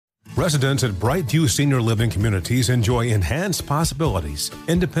Residents at Brightview Senior Living Communities enjoy enhanced possibilities,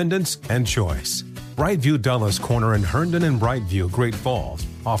 independence, and choice. Brightview Dulles Corner in Herndon and Brightview, Great Falls,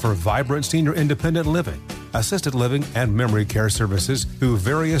 offer vibrant senior independent living, assisted living, and memory care services through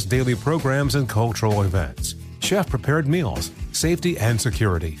various daily programs and cultural events. Chef-prepared meals, safety and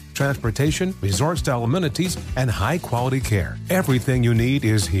security, transportation, resort-style amenities, and high-quality care. Everything you need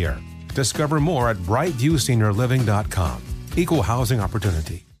is here. Discover more at brightviewseniorliving.com. Equal housing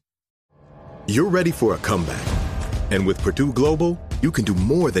opportunity. You're ready for a comeback. And with Purdue Global, you can do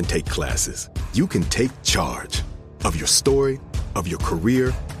more than take classes. You can take charge of your story, of your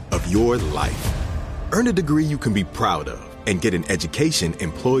career, of your life. Earn a degree you can be proud of and get an education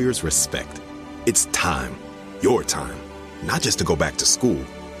employers respect. It's time, your time, not just to go back to school,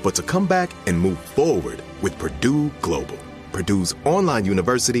 but to come back and move forward with Purdue Global, Purdue's online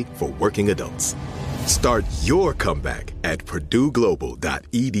university for working adults. Start your comeback at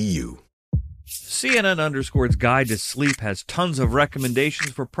purdueglobal.edu. CNN_'s Guide to Sleep has tons of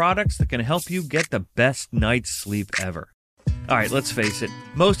recommendations for products that can help you get the best night's sleep ever. All right, let's face it,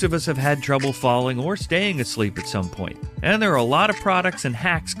 most of us have had trouble falling or staying asleep at some point, and there are a lot of products and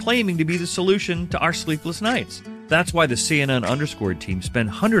hacks claiming to be the solution to our sleepless nights. That's why the CNN_ team spend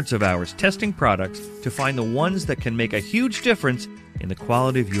hundreds of hours testing products to find the ones that can make a huge difference in the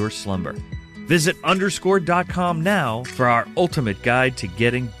quality of your slumber. Visit underscore.com now for our ultimate guide to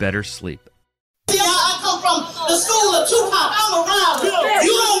getting better sleep. I come from the school of Tupac. I'm around.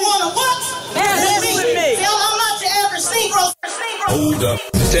 You don't want to what? Dance with me. Tell I'm not your average Negro. Hold up.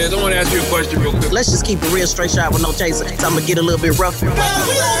 Taz, I want to ask you a question real quick. Let's just keep it real, straight shot with no chaser. So I'm going to get a little bit rough.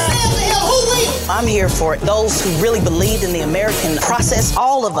 I'm here for those who really believe in the American process,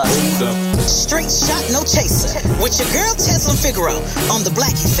 all of us. Straight shot, no chaser. With your girl, Teslin Figaro, on the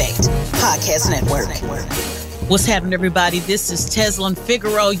Black Effect Podcast Network. What's happening, everybody? This is Teslin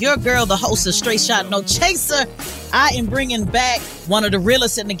Figaro, your girl, the host of Straight Shot No Chaser. I am bringing back one of the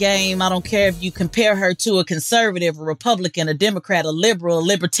realest in the game. I don't care if you compare her to a conservative, a Republican, a Democrat, a liberal, a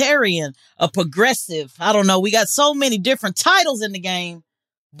libertarian, a progressive. I don't know. We got so many different titles in the game,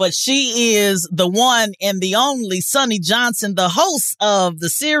 but she is the one and the only Sonnie Johnson, the host of the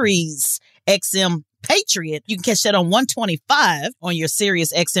Sirius XM Patriot. You can catch that on 125 on your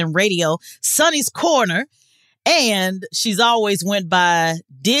Sirius XM radio, Sonnie's Corner. And she's always went by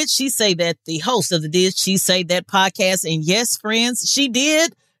Did She Say That, the host of the Did She Say That podcast. And yes, friends, she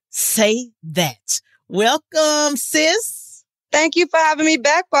did say that. Welcome, sis. Thank you for having me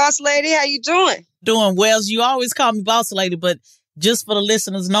back, boss lady. How you doing? Doing well. You always call me boss lady, but just for the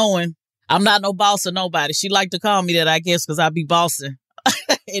listeners knowing, I'm not no boss of nobody. She like to call me that, I guess, because I be bossing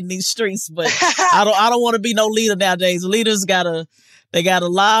in these streets. But I don't want to be no leader nowadays. Leaders They got a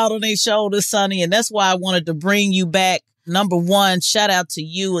lot on their shoulders, Sonnie, and that's why I wanted to bring you back. Number one, shout out to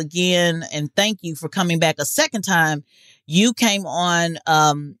you again, and thank you for coming back a second time. You came on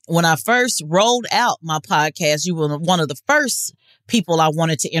when I first rolled out my podcast. You were one of the first people I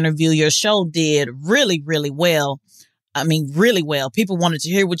wanted to interview. Your show did really, really well. I mean, really well. People wanted to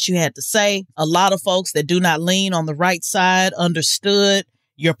hear what you had to say. A lot of folks that do not lean on the right side understood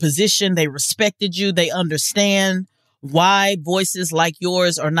your position. They respected you. They understand why voices like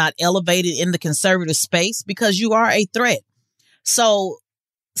yours are not elevated in the conservative space, because you are a threat. So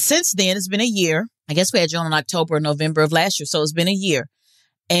since then, it's been a year. I guess we had you on in October or November of last year. So it's been a year.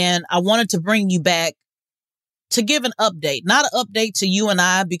 And I wanted to bring you back to give an update, not an update to you and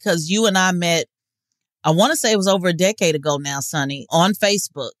I, because you and I met, I want to say it was over a decade ago now, Sonnie, on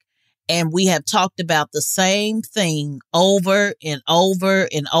Facebook. And we have talked about the same thing over and over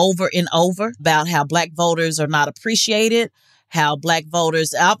and over and over about how Black voters are not appreciated, how Black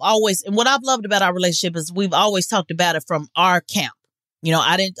voters, and what I've loved about our relationship is we've always talked about it from our camp. You know,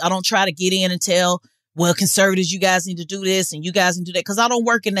 I don't try to get in and tell, well, conservatives, you guys need to do this and you guys need to do that, because I don't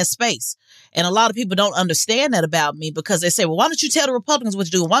work in that space. And a lot of people don't understand that about me, because they say, well, why don't you tell the Republicans what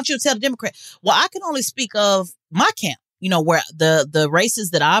to do? Why don't you tell the Democrats? Well, I can only speak of my camp. You know, where the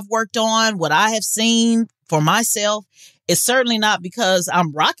races that I've worked on, what I have seen for myself, is certainly not because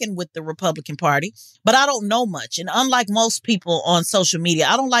I'm rocking with the Republican Party, but I don't know much. And unlike most people on social media,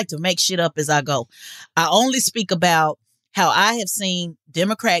 I don't like to make shit up as I go. I only speak about how I have seen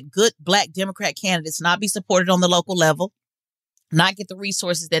good Black Democrat candidates not be supported on the local level, not get the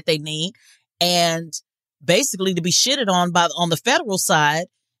resources that they need, and basically to be shitted on on the federal side,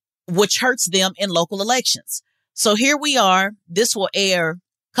 which hurts them in local elections. So here we are. This will air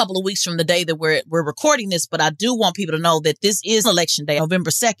a couple of weeks from the day that we're recording this, but I do want people to know that this is election day,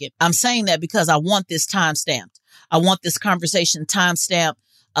 November 2nd. I'm saying that because I want this time stamped. I want this conversation time stamped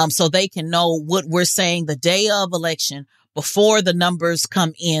so they can know what we're saying the day of election, before the numbers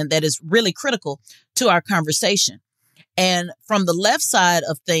come in that is really critical to our conversation. And from the left side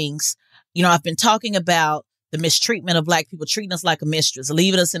of things, I've been talking about the mistreatment of Black people, treating us like a mistress,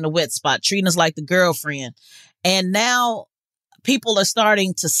 leaving us in the wet spot, treating us like the girlfriend. And now people are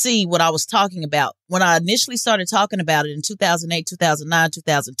starting to see what I was talking about. When I initially started talking about it in 2008, 2009,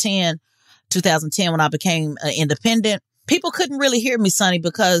 2010, when I became independent, people couldn't really hear me, Sonny,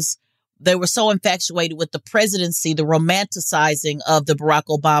 because they were so infatuated with the presidency, the romanticizing of the Barack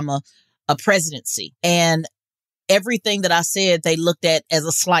Obama presidency. And everything that I said, they looked at as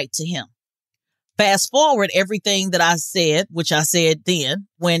a slight to him. Fast forward, everything that I said, which I said then,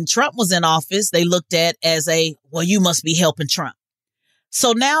 when Trump was in office, they looked at as well, you must be helping Trump.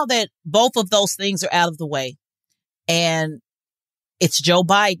 So now that both of those things are out of the way and it's Joe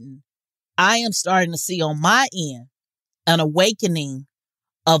Biden, I am starting to see on my end an awakening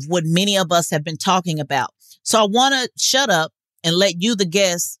of what many of us have been talking about. So I want to shut up and let you, the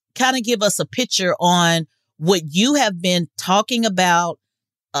guest, kind of give us a picture on what you have been talking about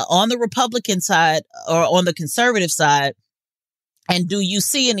on the Republican side or on the conservative side. And do you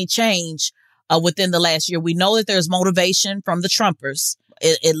see any change within the last year? We know that there's motivation from the Trumpers,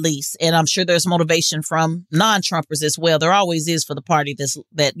 at least. And I'm sure there's motivation from non-Trumpers as well. There always is for the party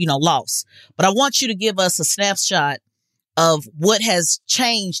that lost. But I want you to give us a snapshot of what has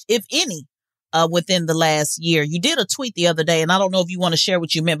changed, if any, within the last year. You did a tweet the other day, and I don't know if you want to share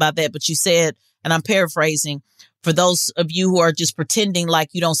what you meant by that, but you said, and I'm paraphrasing, for those of you who are just pretending like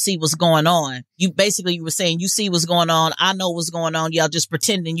you don't see what's going on, you were saying you see what's going on. I know what's going on. Y'all just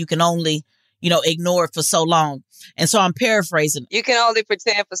pretending you can only, ignore it for so long. And so I'm paraphrasing. You can only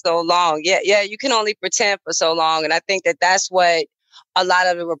pretend for so long. Yeah. You can only pretend for so long. And I think that that's what a lot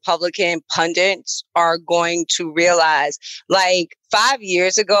of the Republican pundits are going to realize. Like 5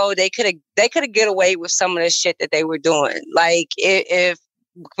 years ago, they could have get away with some of the shit that they were doing. Like if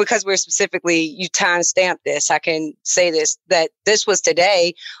because we're specifically, you timestamp this, I can say this, that this was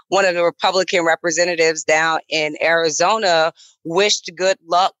today. One of the Republican representatives down in Arizona wished good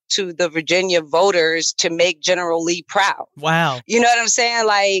luck to the Virginia voters to make General Lee proud. Wow. You know what I'm saying?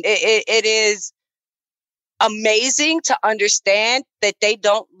 Like it is amazing to understand that they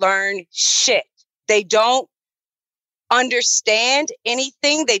don't learn shit. They don't understand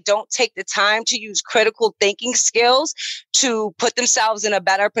anything. They don't take the time to use critical thinking skills to put themselves in a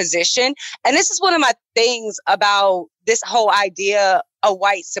better position. And this is one of my things about this whole idea of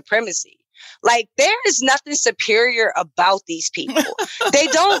white supremacy. Like, there is nothing superior about these people. They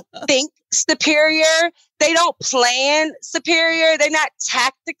don't think superior. They don't plan superior. They're not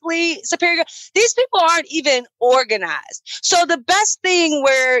tactically superior. These people aren't even organized. So the best thing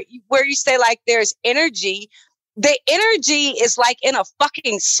where you say, like, there's energy, the energy is like in a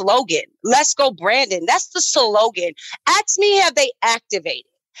fucking slogan. Let's go, Brandon. That's the slogan. Ask me, have they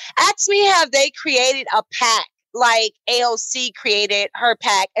activated? Ask me, have they created a pack like AOC created her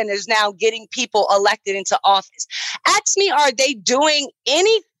pack and is now getting people elected into office? Ask me, are they doing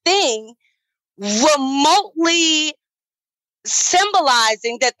anything remotely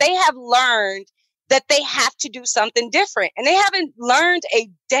symbolizing that they have learned that they have to do something different? And they haven't learned a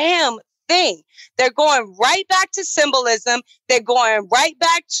damn thing. They're going right back to symbolism. They're going right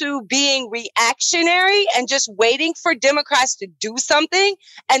back to being reactionary and just waiting for Democrats to do something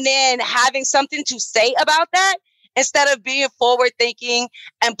and then having something to say about that, instead of being forward thinking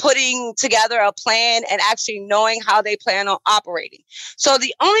and putting together a plan and actually knowing how they plan on operating. So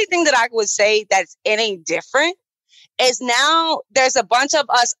the only thing that I would say that's any different is now there's a bunch of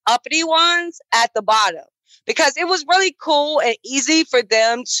us uppity ones at the bottom, because it was really cool and easy for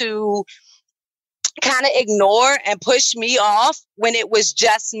them to kind of ignore and push me off when it was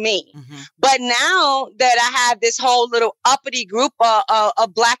just me. Mm-hmm. But now that I have this whole little uppity group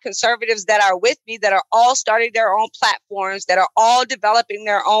of Black conservatives that are with me, that are all starting their own platforms, that are all developing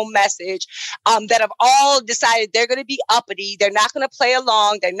their own message, that have all decided they're going to be uppity. They're not going to play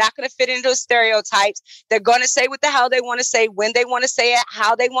along. They're not going to fit into stereotypes. They're going to say what the hell they want to say, when they want to say it,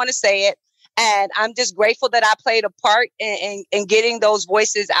 how they want to say it. And I'm just grateful that I played a part in getting those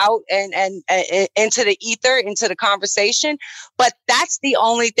voices out and into the ether, into the conversation. But that's the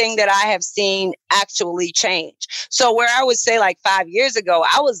only thing that I have seen actually change. So where I would say like 5 years ago,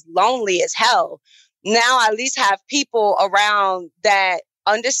 I was lonely as hell. Now I at least have people around that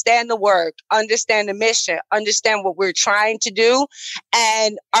understand the work, understand the mission, understand what we're trying to do,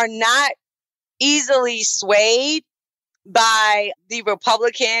 and are not easily swayed by the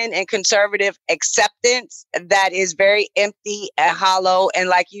Republican and conservative acceptance that is very empty and hollow. And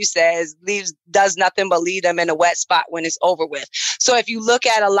like you said, does nothing but leave them in a wet spot when it's over with. So if you look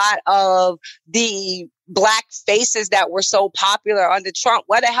at a lot of the black faces that were so popular under Trump,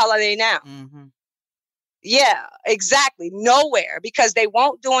 where the hell are they now? Mm-hmm. Yeah, exactly. Nowhere, because they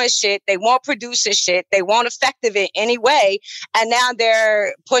won't doing shit. They won't producing shit. They won't effective in any way. And now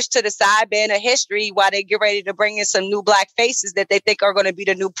they're pushed to the side bin of history while they get ready to bring in some new black faces that they think are going to be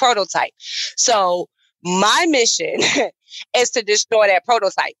the new prototype. So my mission is to destroy that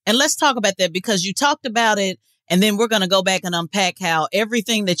prototype. And let's talk about that, because you talked about it. And then we're going to go back and unpack how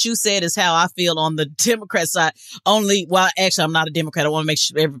everything that you said is how I feel on the Democrat side. Actually, I'm not a Democrat. I want to make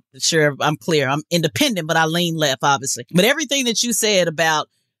sure I'm clear. I'm independent, but I lean left, obviously. But everything that you said about,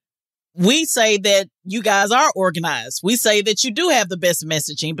 we say that you guys are organized. We say that you do have the best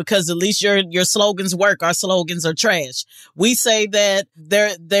messaging because at least your slogans work. Our slogans are trash. We say that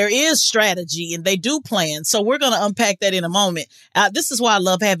there is strategy and they do plan. So we're going to unpack that in a moment. This is why I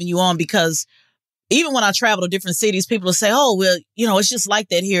love having you on, because even when I travel to different cities, people will say, oh, well, it's just like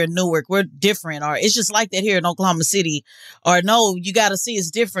that here in Newark. We're different. Or it's just like that here in Oklahoma City. Or no, you got to see it's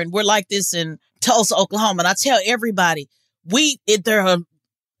different. We're like this in Tulsa, Oklahoma. And I tell everybody, a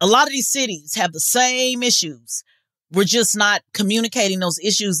lot of these cities have the same issues. We're just not communicating those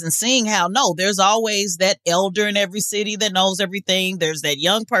issues and seeing how, no, there's always that elder in every city that knows everything. There's that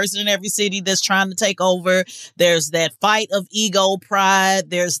young person in every city that's trying to take over. There's that fight of ego, pride.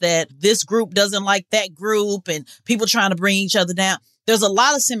 There's that this group doesn't like that group and people trying to bring each other down. There's a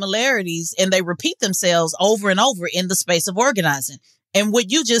lot of similarities and they repeat themselves over and over in the space of organizing. And what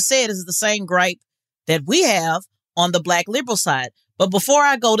you just said is the same gripe that we have on the Black liberal side. But before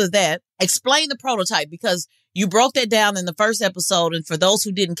I go to that, explain the prototype, because you broke that down in the first episode. And for those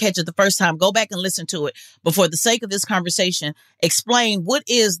who didn't catch it the first time, go back and listen to it. But for the sake of this conversation, explain what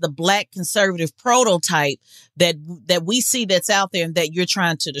is the Black conservative prototype that we see that's out there and that you're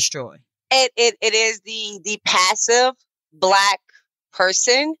trying to destroy. It is the passive Black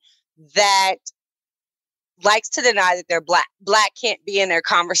person that likes to deny that they're Black. Black can't be in their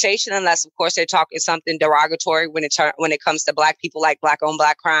conversation unless, of course, they're talking something derogatory when it comes to Black people, like Black owned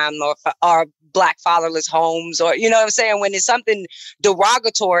Black crime or Black fatherless homes, or, you know what I'm saying? When it's something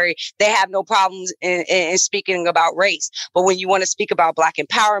derogatory, they have no problems in speaking about race. But when you want to speak about Black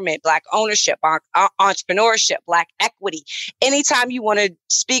empowerment, Black ownership, entrepreneurship, Black equity, anytime you want to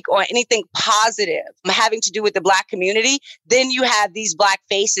speak on anything positive having to do with the Black community, then you have these Black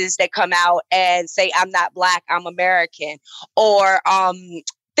faces that come out and say, I'm not Black, I'm American. Or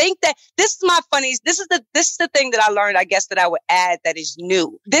think that this is my funnies. This is the thing that I learned, I guess, that I would add that is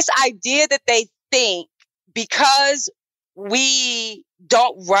new. This idea that they think because we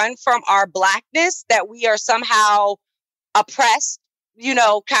don't run from our Blackness, that we are somehow oppressed,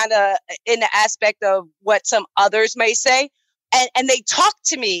 kind of in the aspect of what some others may say. And they talk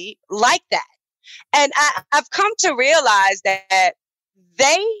to me like that. And I've come to realize that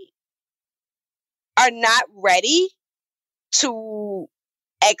they are not ready to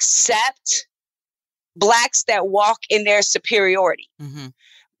accept Blacks that walk in their superiority. Mm-hmm.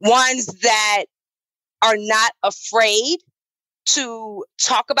 Ones that are not afraid to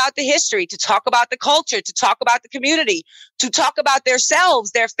talk about the history, to talk about the culture, to talk about the community, to talk about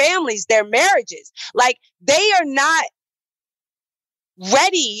themselves, their families, their marriages. Like, they are not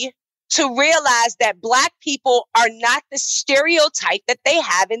ready to realize that Black people are not the stereotype that they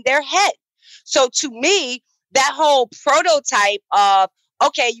have in their head. So to me, that whole prototype of,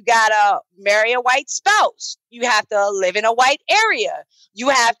 okay, you gotta marry a white spouse. You have to live in a white area. You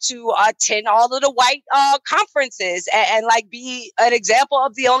have to attend all of the white conferences and like be an example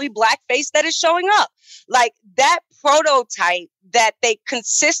of the only Black face that is showing up. Like, that prototype that they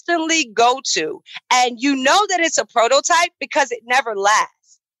consistently go to. And you know that it's a prototype because it never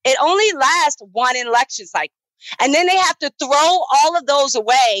lasts. It only lasts one election cycle. And then they have to throw all of those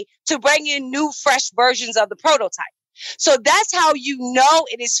away to bring in new, fresh versions of the prototype. So that's how you know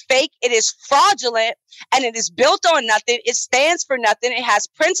it is fake, it is fraudulent, and it is built on nothing. It stands for nothing. It has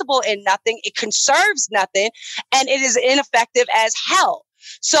principle in nothing. It conserves nothing, and it is ineffective as hell.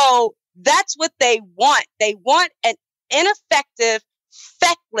 So that's what they want. They want an ineffective,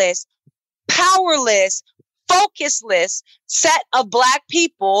 feckless, powerless, focusless set of Black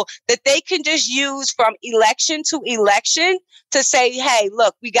people that they can just use from election to election to say, hey,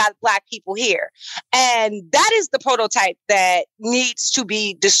 look, we got Black people here. And that is the prototype that needs to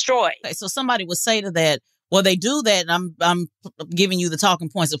be destroyed. Okay, so somebody would say to that, well, they do that. And I'm giving you the talking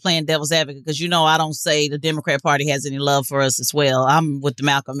points of playing devil's advocate, because, I don't say the Democrat Party has any love for us as well. I'm with the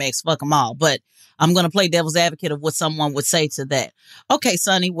Malcolm X, fuck them all. But I'm going to play devil's advocate of what someone would say to that. Okay,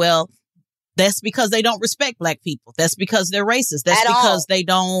 Sonny, well, that's because they don't respect Black people. That's because they're racist. That's because they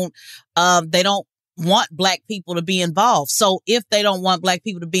don't want Black people to be involved. So if they don't want Black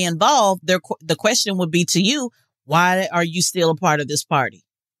people to be involved, the question would be to you, why are you still a part of this party?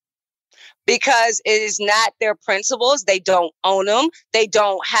 Because it is not their principles. They don't own them. They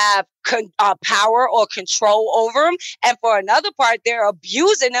don't have power or control over them. And for another part, they're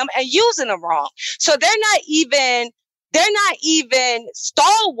abusing them and using them wrong. So they're not even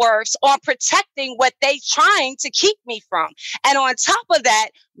stalwarts on protecting what they trying to keep me from. And on top of that,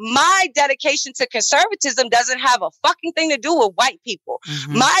 my dedication to conservatism doesn't have a fucking thing to do with white people.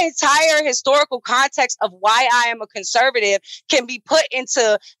 Mm-hmm. My entire historical context of why I am a conservative can be put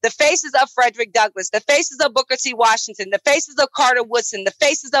into the faces of Frederick Douglass, the faces of Booker T. Washington, the faces of Carter Woodson, the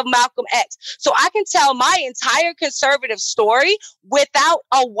faces of Malcolm X. So I can tell my entire conservative story without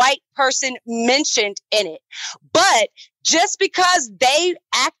a white person mentioned in it. But just because they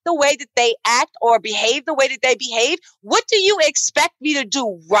act the way that they act or behave the way that they behave, what do you expect me to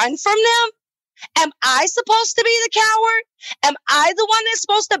do? Run from them? Am I supposed to be the coward? Am I the one that's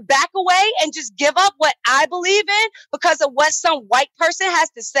supposed to back away and just give up what I believe in because of what some white person has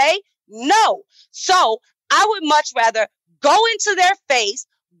to say? No. So I would much rather go into their face,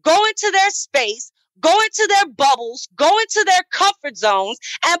 go into their space, go into their bubbles, go into their comfort zones,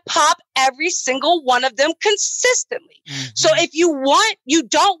 and pop every single one of them consistently. Mm-hmm. So if you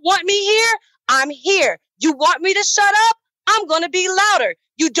don't want me here, I'm here. You want me to shut up? I'm going to be louder.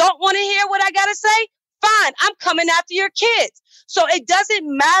 You don't want to hear what I got to say? Fine. I'm coming after your kids. So it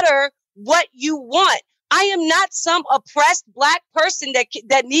doesn't matter what you want. I am not some oppressed Black person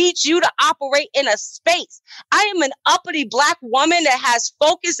that needs you to operate in a space. I am an uppity Black woman that has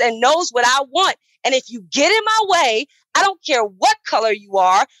focus and knows what I want. And if you get in my way, I don't care what color you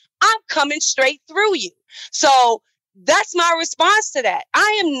are, I'm coming straight through you. So that's my response to that.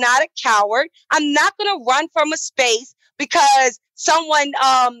 I am not a coward. I'm not going to run from a space because someone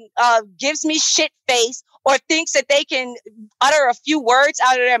gives me shit face or thinks that they can utter a few words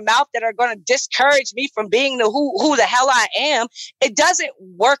out of their mouth that are going to discourage me from being who the hell I am. It doesn't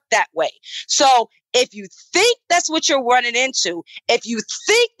work that way. So if you think that's what you're running into, if you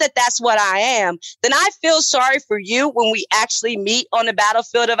think that that's what I am, then I feel sorry for you when we actually meet on the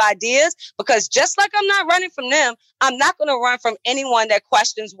battlefield of ideas, because just like I'm not running from them, I'm not going to run from anyone that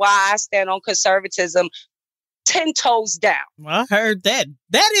questions why I stand on conservatism 10 toes down. Well, I heard that.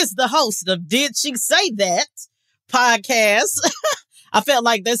 That is the host of Did She Say That podcast. I felt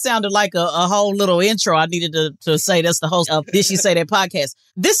like that sounded like a whole little intro. I needed to say that's the host of Did She Say That podcast.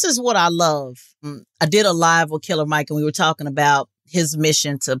 This is what I love. I did a live with Killer Mike and we were talking about his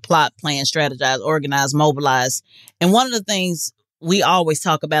mission to plot, plan, strategize, organize, mobilize. And one of the things we always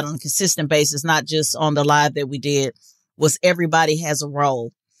talk about on a consistent basis, not just on the live that we did, was everybody has a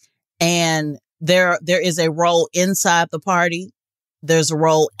role. And there is a role inside the party. There's a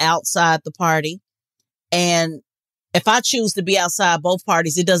role outside the party. And if I choose to be outside both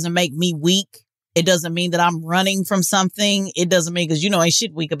parties, it doesn't make me weak. It doesn't mean that I'm running from something. It doesn't mean, because ain't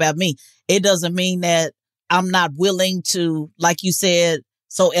shit weak about me. It doesn't mean that I'm not willing to, like you said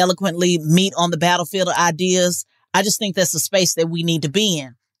so eloquently, meet on the battlefield of ideas. I just think that's a space that we need to be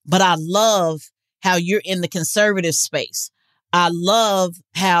in. But I love how you're in the conservative space. I love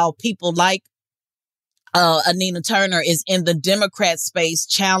how people like Anina Turner is in the Democrat space,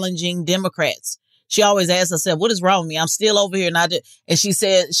 challenging Democrats. She always asks herself, what is wrong with me? I'm still over here. And she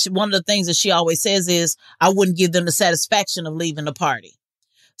said, one of the things that she always says is, I wouldn't give them the satisfaction of leaving the party.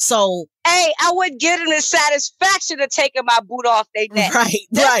 So, hey, I wouldn't give them the satisfaction of taking my boot off their neck.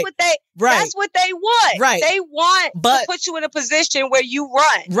 That's what they want. Right. They want to put you in a position where you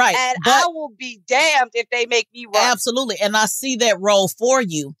run. Right. And I will be damned if they make me run. Absolutely. And I see that role for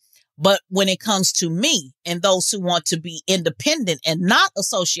you. But when it comes to me and those who want to be independent and not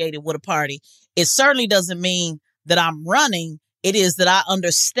associated with a party, it certainly doesn't mean that I'm running. It is that I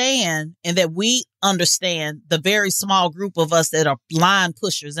understand, and that we understand, the very small group of us that are line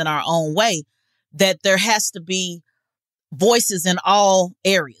pushers in our own way, that there has to be voices in all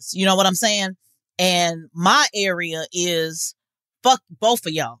areas. You know what I'm saying? And my area is fuck both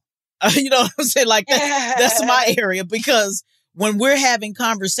of y'all. You know what I'm saying? Like that's my area, because when we're having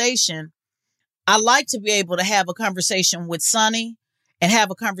conversation, I like to be able to have a conversation with Sonny and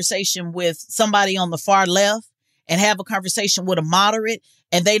have a conversation with somebody on the far left and have a conversation with a moderate,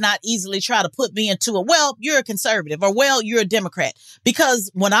 and they not easily try to put me into well, you're a conservative, or well, you're a Democrat.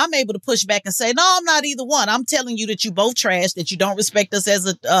 Because when I'm able to push back and say, no, I'm not either one. I'm telling you that you both trash, that you don't respect us as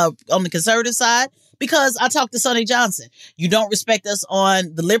on the conservative side, because I talked to Sonny Johnson. You don't respect us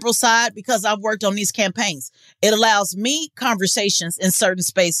on the liberal side because I've worked on these campaigns. It allows me conversations in certain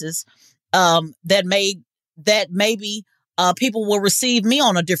spaces that maybe people will receive me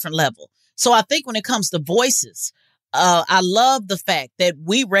on a different level. So I think when it comes to voices, I love the fact that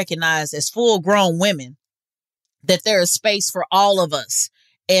we recognize as full grown women that there is space for all of us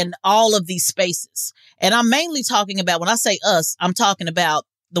in all of these spaces. And I'm mainly talking about, when I say us, I'm talking about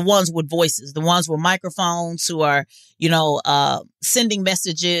the ones with voices, the ones with microphones who are, sending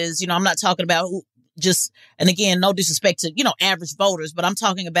messages. I'm not talking about and again, no disrespect to, average voters, but I'm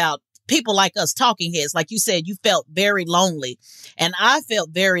talking about people like us, talking heads. Like you said, you felt very lonely. And I felt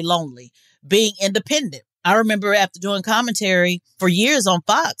very lonely being independent. I remember after doing commentary for years on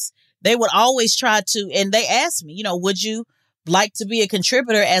Fox, they would always try to, and they asked me, would you like to be a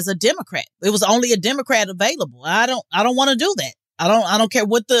contributor as a Democrat? It was only a Democrat available. I don't want to do that. I don't care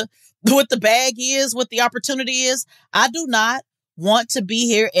what the bag is, what the opportunity is. I do not want to be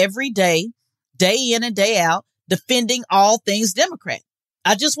here every day in and day out, defending all things Democrat.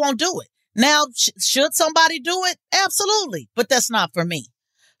 I just won't do it. Now, should somebody do it? Absolutely. But that's not for me.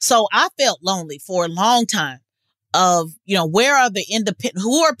 So I felt lonely for a long time of, where are the independent,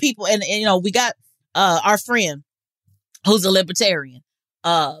 who are people? And we got our friend who's a libertarian,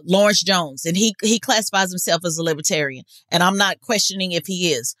 Lawrence Jones, and he classifies himself as a libertarian. And I'm not questioning if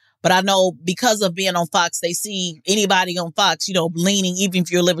he is. But I know because of being on Fox, they see anybody on Fox, leaning, even if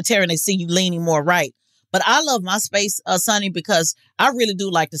you're a libertarian, they see you leaning more right. But I love my space, Sonny, because I really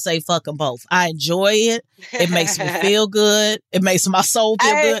do like to say fuck them both. I enjoy it. It makes me feel good. It makes my soul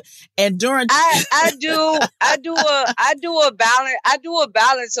feel good. And during I do a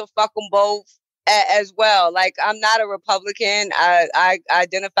balance of fuck them both as well. Like, I'm not a Republican. I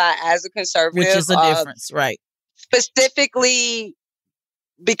identify as a conservative, which is a difference, right? Specifically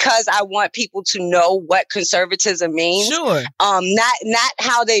because I want people to know what conservatism means. Sure. Not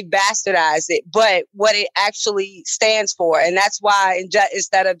how they bastardize it, but what it actually stands for. And that's why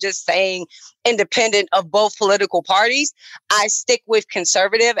instead of just saying independent of both political parties, I stick with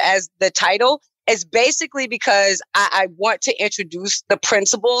conservative as the title. It's basically because I want to introduce the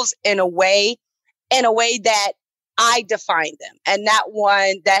principles in a way that I define them, and not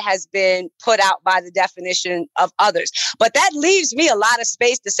one that has been put out by the definition of others. But that leaves me a lot of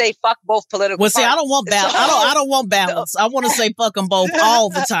space to say fuck both political parties. I don't want balance. I don't want balance. I want to say fuck them both all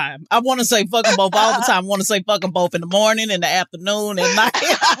the time. I want to say fuck them both all the time. I want to say fuck them both in the morning, in the afternoon, and night.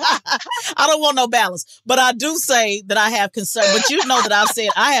 I don't want no balance. But I do say that I have but you know that I've said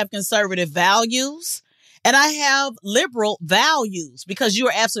I have conservative values. And I have liberal values, because you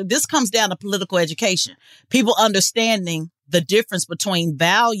are absolutely, this comes down to political education. People understanding the difference between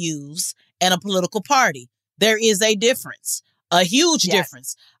values and a political party. There is a difference, a huge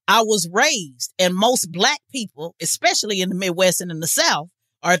difference. I was raised, and most Black people, especially in the Midwest and in the South,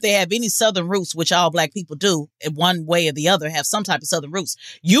 or if they have any Southern roots, which all Black people do in one way or the other, have some type of Southern roots.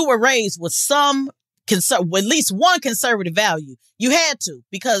 You were raised with at least one conservative value. You had to,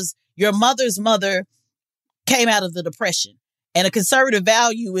 because your mother's mother came out of the Depression. And a conservative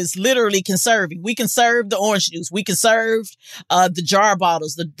value is literally conserving. We conserved the orange juice. We conserved the jar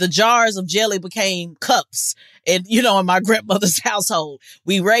bottles. The jars of jelly became cups. And, in my grandmother's household,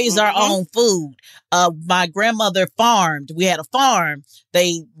 we raised our own food. My grandmother farmed. We had a farm.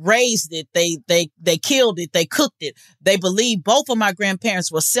 They raised it. They killed it. They cooked it. They believed both of my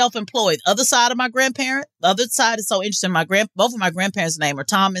grandparents were self-employed. Other side is so interesting. Both of my grandparents' name are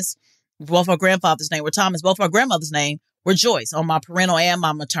Thomas. Both my grandfather's name were Thomas. Both my grandmother's name were Joyce, on my parental and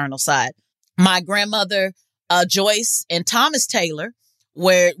my maternal side. My grandmother, Joyce, and Thomas Taylor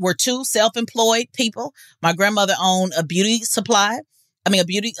were two self-employed people. My grandmother owned a beauty salon.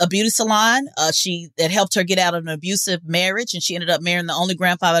 That helped her get out of an abusive marriage, and she ended up marrying the only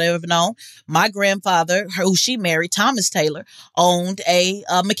grandfather I've ever known. My grandfather, who she married, Thomas Taylor, owned a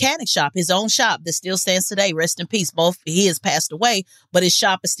mechanic shop, his own shop that still stands today. Rest in peace. He has passed away, but his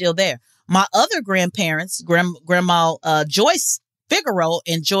shop is still there. My other grandparents, Grandma Joyce Figueroa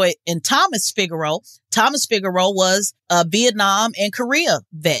and Thomas Figueroa. Thomas Figueroa was a Vietnam and Korea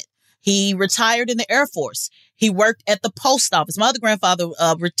vet. He retired in the Air Force. He worked at the post office. My other grandfather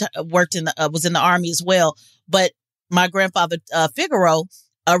was in the Army as well, but my grandfather Figueroa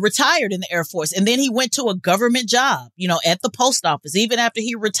retired in the Air Force, and then he went to a government job, at the post office. Even after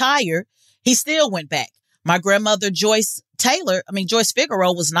he retired, he still went back. My grandmother Joyce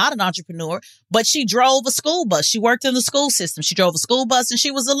Figueroa was not an entrepreneur, but she drove a school bus. She worked in the school system. She drove a school bus, and she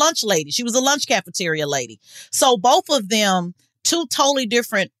was a lunch lady. She was a lunch cafeteria lady. So both of them, two totally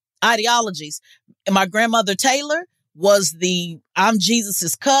different ideologies. And my grandmother Taylor was I'm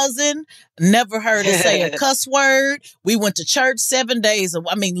Jesus's cousin. Never heard her say a cuss word. We went to church 7 days.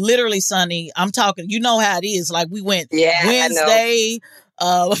 Literally, Sonny, I'm talking, how it is. Like, we went Wednesday,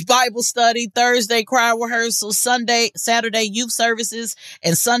 Bible study, Thursday choir rehearsal, Saturday youth services,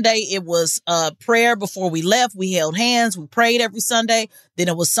 and Sunday it was prayer before we left. We held hands, we prayed every Sunday. Then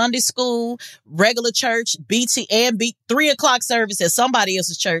it was Sunday school, regular church, 3 o'clock service at somebody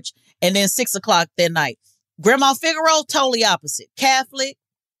else's church, and then 6 o'clock that night. Grandma Figaro, totally opposite. Catholic,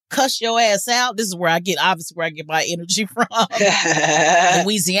 cuss your ass out. This is where I get my energy from.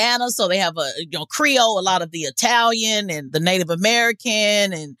 Louisiana, so they have Creole, a lot of the Italian and the Native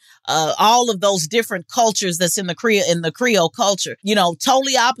American and all of those different cultures that's in the Creole culture.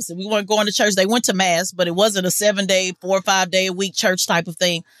 Totally opposite. We weren't going to church. They went to mass, but it wasn't a 7-day, 4 or 5 day a week church type of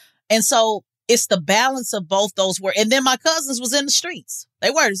thing. And so it's the balance of both those words. And then my cousins was in the streets.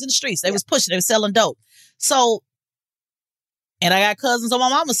 It was in the streets. They was pushing. They was selling dope. So, and I got cousins on my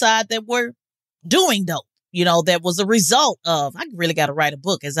mama's side that were doing dope, that was a result of, I really got to write a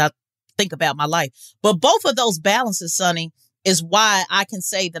book as I think about my life. But both of those balances, Sonny, is why I can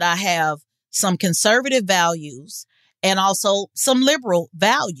say that I have some conservative values and also some liberal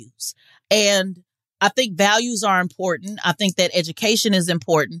values. And I think values are important. I think that education is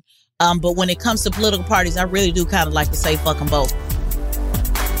important. But when it comes to political parties, I really do kind of like to say fuck them both.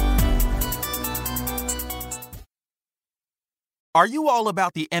 Are you all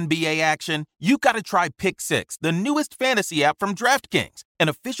about the NBA action? You got to try Pick Six, the newest fantasy app from DraftKings, an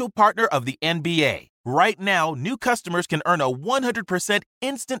official partner of the NBA. Right now, new customers can earn a 100%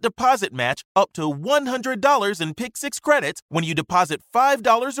 instant deposit match up to $100 in Pick Six credits when you deposit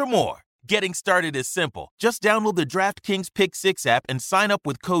 $5 or more. Getting started is simple. Just download the DraftKings Pick Six app and sign up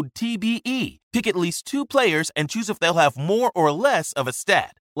with code TBE. Pick at least 2 players and choose if they'll have more or less of a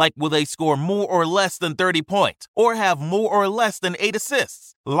stat. Like, will they score more or less than 30 points? Or have more or less than 8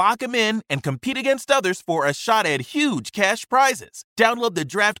 assists? Lock them in and compete against others for a shot at huge cash prizes. Download the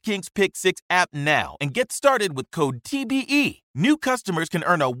DraftKings Pick 6 app now and get started with code TBE. New customers can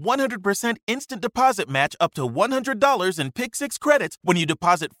earn a 100% instant deposit match up to $100 in Pick 6 credits when you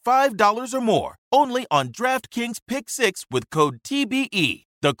deposit $5 or more. Only on DraftKings Pick 6 with code TBE.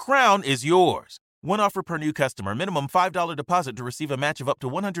 The crown is yours. One offer per new customer. Minimum $5 deposit to receive a match of up to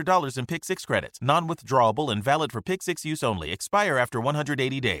 $100 in Pick 6 credits. Non-withdrawable and valid for Pick 6 use only. Expire after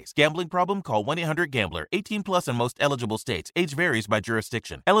 180 days. Gambling problem? Call 1-800-GAMBLER. 18 plus in most eligible states. Age varies by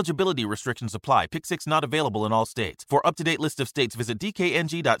jurisdiction. Eligibility restrictions apply. Pick 6 not available in all states. For up-to-date list of states, visit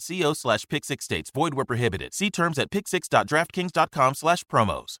dkng.co/pick6states. Void where prohibited. See terms at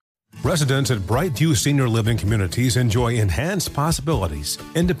pick6.draftkings.com/promos. Residents at Brightview Senior Living Communities enjoy enhanced possibilities,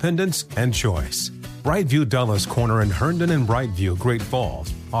 independence, and choice. Brightview Dulles Corner in Herndon and Brightview, Great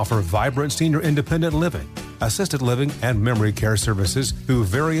Falls, offer vibrant senior independent living, assisted living, and memory care services through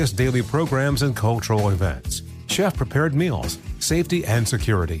various daily programs and cultural events. Chef-prepared meals, safety and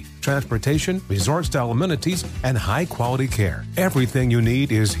security, transportation, resort-style amenities, and high-quality care. Everything you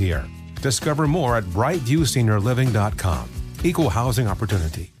need is here. Discover more at brightviewseniorliving.com. Equal housing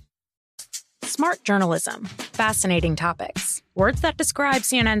opportunity. Smart journalism. Fascinating topics. Words that describe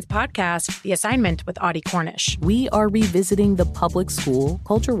CNN's podcast, The Assignment with Audie Cornish. We are revisiting the public school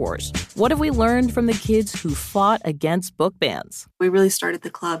culture wars. What have we learned from the kids who fought against book bans? We really started the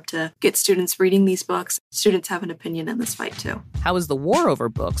club to get students reading these books. Students have an opinion in this fight, too. How has the war over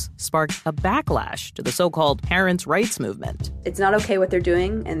books sparked a backlash to the so-called parents' rights movement? It's not okay what they're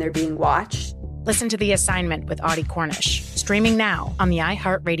doing, and they're being watched. Listen to The Assignment with Audie Cornish. Streaming now on the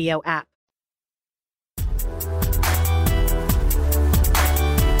iHeartRadio app.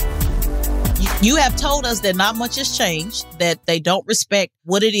 You have told us that not much has changed, that they don't respect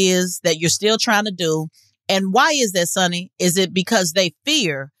what it is that you're still trying to do. And why is that, Sonny? Is it because they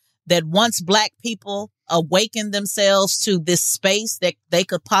fear that once Black people awaken themselves to this space that they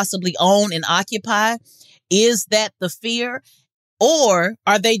could possibly own and occupy? Is that the fear? Or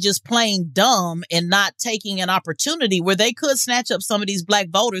are they just plain dumb and not taking an opportunity where they could snatch up some of these Black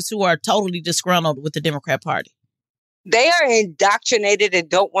voters who are totally disgruntled with the Democrat Party? They are indoctrinated and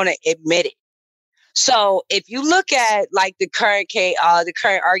don't want to admit it. So if you look at like the current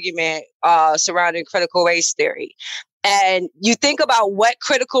argument surrounding critical race theory, and you think about what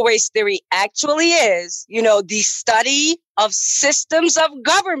critical race theory actually is, the study of systems of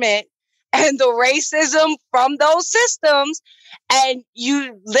government and the racism from those systems, and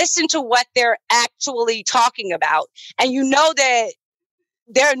you listen to what they're actually talking about, and you know that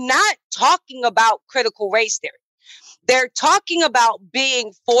they're not talking about critical race theory. They're talking about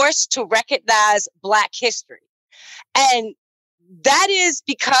being forced to recognize Black history. And that is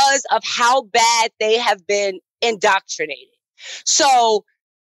because of how bad they have been indoctrinated. So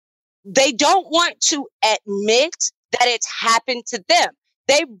they don't want to admit that it's happened to them.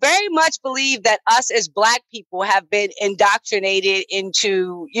 They very much believe that us as Black people have been indoctrinated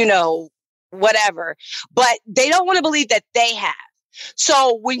into, whatever, but they don't want to believe that they have.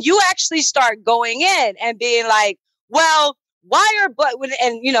 So when you actually start going in and being like, well, why are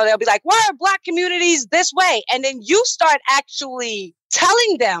they'll be like, why are Black communities this way? And then you start actually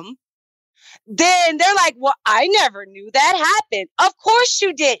telling them, then they're like, well, I never knew that happened. Of course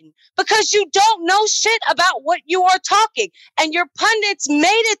you didn't, because you don't know shit about what you are talking, and your pundits made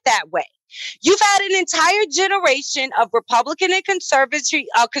it that way. You've had an entire generation of Republican and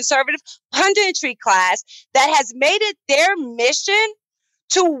conservative punditry class that has made it their mission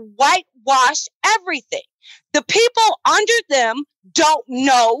to whitewash everything. The people under them don't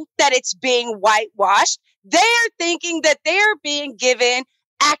know that it's being whitewashed. They are thinking that they're being given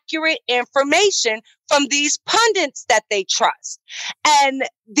accurate information from these pundits that they trust. And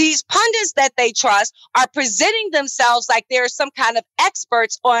these pundits that they trust are presenting themselves like they're some kind of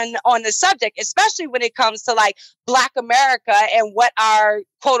experts on the subject, especially when it comes to like Black America and what our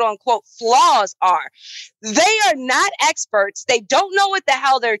quote unquote flaws are. They are not experts. They don't know what the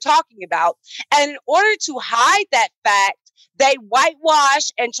hell they're talking about. And in order to hide that fact, they whitewash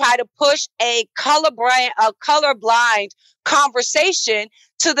and try to push a colorblind conversation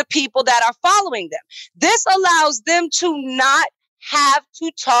to the people that are following them. This allows them to not have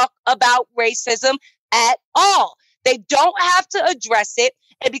to talk about racism at all. They don't have to address it.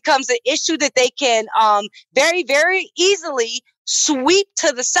 It becomes an issue that they can very, very easily sweep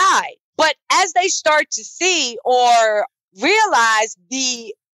to the side. But as they start to see or realize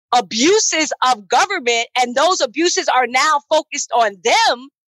the abuses of government, and those abuses are now focused on them,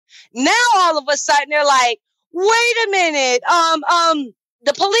 now all of a sudden they're like, wait a minute,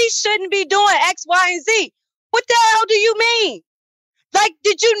 the police shouldn't be doing X, Y, and Z. What the hell do you mean? Like,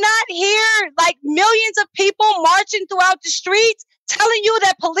 did you not hear like millions of people marching throughout the streets telling you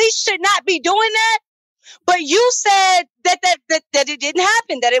that police should not be doing that? But you said that it didn't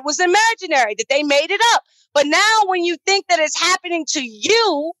happen, that it was imaginary, that they made it up. But now when you think that it's happening to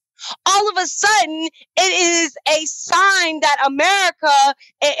you, all of a sudden it is a sign that America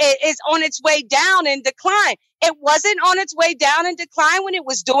is on its way down in decline. It wasn't on its way down in decline when it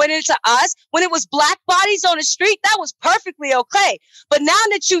was doing it to us. When it was Black bodies on the street, that was perfectly okay. But now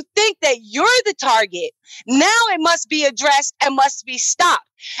that you think that you're the target, now it must be addressed and must be stopped.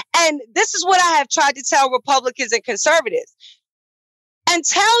 And this is what I have tried to tell Republicans and conservatives.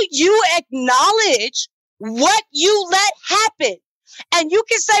 Until you acknowledge what you let happen, and you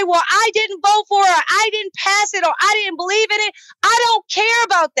can say, well, I didn't vote for it, or I didn't pass it, or I didn't believe in it. I don't care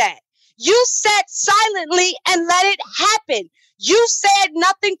about that. You sat silently and let it happen. You said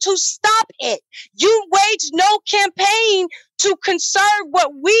nothing to stop it. You waged no campaign to conserve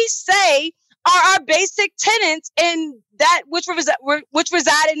what we say are our basic tenets in that which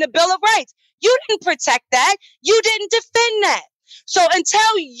reside in the Bill of Rights. You didn't protect that. You didn't defend that. So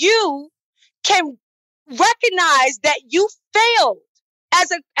until you can recognize that you failed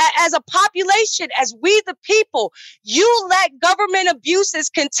as a population, as we the people, you let government abuses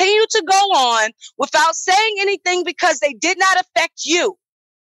continue to go on without saying anything because they did not affect you.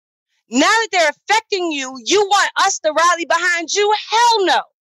 Now that they're affecting you, you want us to rally behind you? Hell no.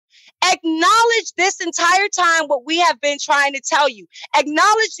 Acknowledge this entire time what we have been trying to tell you.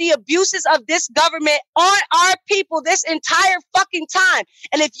 Acknowledge the abuses of this government on our people this entire fucking time.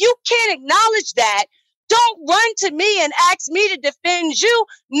 And if you can't acknowledge that, don't run to me and ask me to defend you.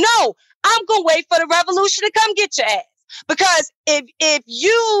 No, I'm going to wait for the revolution to come get your ass. Because if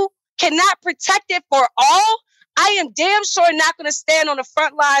you cannot protect it for all, I am damn sure not going to stand on the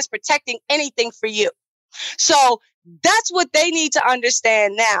front lines protecting anything for you. So that's what they need to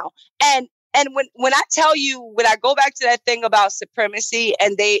understand now. And when I tell you, when I go back to that thing about supremacy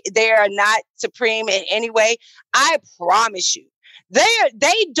and they are not supreme in any way, I promise you,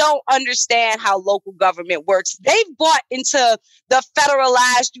 they don't understand how local government works. They've bought into the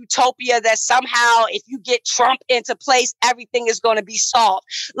federalized utopia that somehow if you get Trump into place, everything is going to be solved.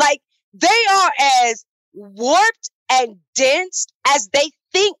 Like, they are as warped and dense as they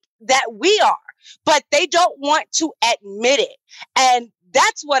think that we are, but they don't want to admit it. And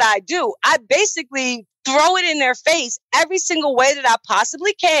that's what I do. I basically throw it in their face every single way that I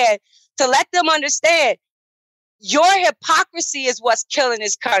possibly can to let them understand your hypocrisy is what's killing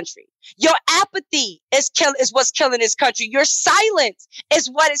this country. Your apathy is what's killing this country. Your silence is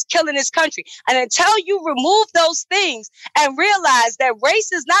what is killing this country. And until you remove those things and realize that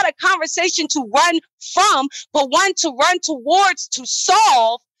race is not a conversation to run from, but one to run towards, to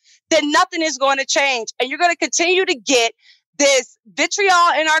solve, then nothing is going to change. And you're going to continue to get this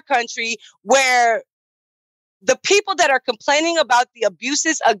vitriol in our country where the people that are complaining about the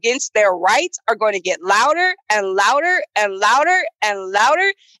abuses against their rights are going to get louder and louder and louder and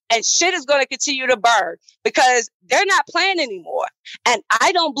louder, and shit is going to continue to burn because they're not playing anymore. And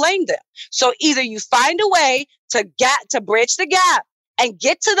I don't blame them. So either you find a way to bridge the gap and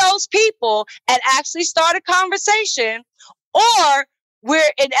get to those people and actually start a conversation, or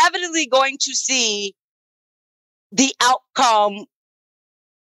we're inevitably going to see the outcome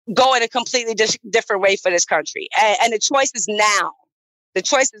go in a completely different way for this country. And the choice is now. The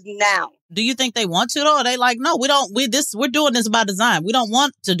choice is now. Do you think they want to, though? Or they like, no, we're doing this by design. We don't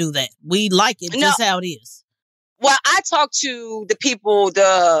want to do that. We like it just how it is. Well, I talk to the people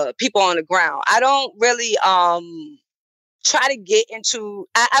on the ground. I don't really try to get into,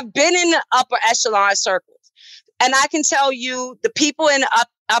 I've been in the upper echelon circles. And I can tell you the people in the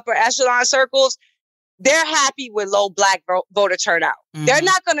upper echelon circles, they're happy with low Black voter turnout. Mm-hmm. They're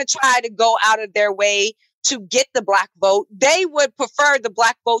not going to try to go out of their way to get the Black vote. They would prefer the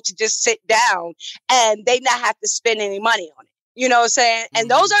Black vote to just sit down and they not have to spend any money on it. You know what I'm saying? Mm-hmm. And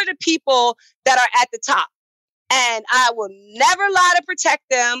those are the people that are at the top. And I will never lie to protect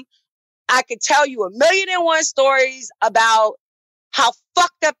them. I could tell you 1,000,001 stories about how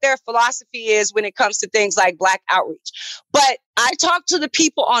fucked up their philosophy is when it comes to things like Black outreach. But I talk to the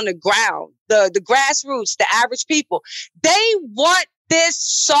people on the ground, the grassroots, the average people. They want this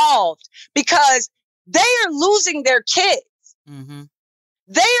solved because they are losing their kids. Mm-hmm.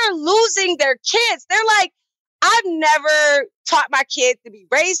 They are losing their kids. They're like, I've never taught my kid to be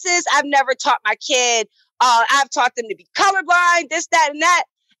racist. I've never taught my kid, I've taught them to be colorblind, this, that, and that.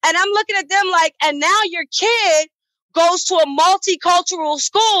 And I'm looking at them like, and now your kid goes to a multicultural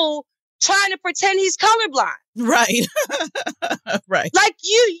school trying to pretend he's colorblind. Right. Right. Like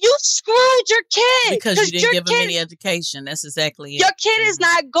you screwed your kid. Because you didn't give him any education. That's exactly it. Your kid is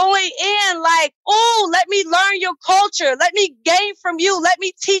not going in like, oh, let me learn your culture. Let me gain from you. Let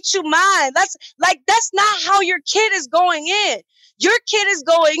me teach you mine. That's not how your kid is going in. Your kid is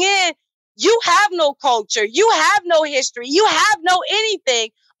going in. You have no culture. You have no history. You have no anything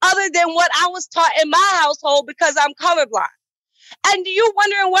other than what I was taught in my household because I'm colorblind. And you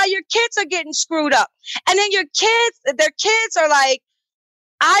wondering why your kids are getting screwed up. And then their kids are like,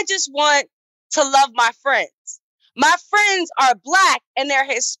 I just want to love my friends. My friends are Black and they're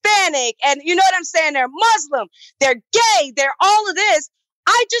Hispanic and you know what I'm saying? They're Muslim, they're gay, they're all of this.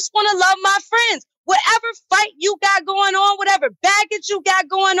 I just want to love my friends. Whatever fight you got going on, whatever baggage you got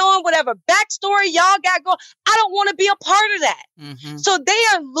going on, whatever backstory y'all got going, I don't want to be a part of that. Mm-hmm. So they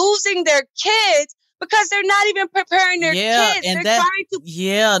are losing their kids because they're not even preparing their kids. And and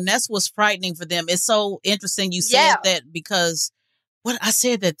that's what's frightening for them. It's so interesting you said that because I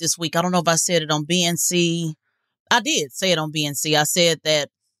said that this week. I don't know if I said it on BNC. I did say it on BNC. I said that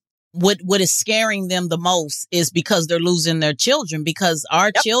what is scaring them the most is because they're losing their children, because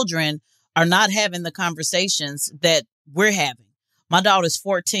our children are not having the conversations that we're having. My daughter's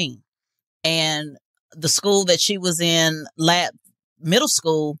 14 and the school that she was in, middle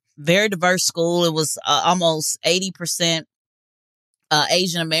school, very diverse school. It was almost 80%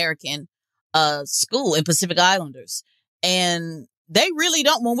 Asian American school in Pacific Islanders. And they really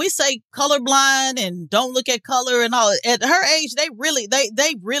don't, when we say colorblind and don't look at color and all, at her age, they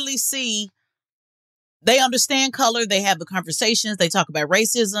really see, they understand color. They have the conversations. They talk about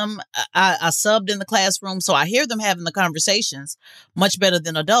racism. I subbed in the classroom, so I hear them having the conversations much better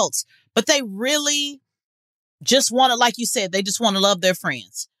than adults. But they really just want to, like you said, they just want to love their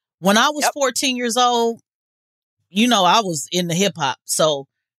friends. When I was 14 years old, you know, I was in the hip hop. So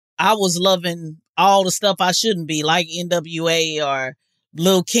I was loving all the stuff I shouldn't be, like NWA or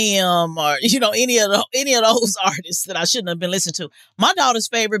Lil' Kim or, you know, any of those artists that I shouldn't have been listening to. My daughter's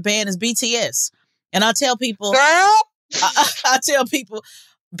favorite band is BTS. And I tell people, I tell people,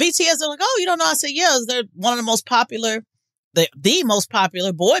 BTS are like, oh, you don't know? I said, yeah, they're one of the most popular, the most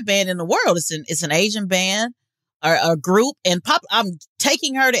popular boy band in the world. It's an Asian band or a group. And I'm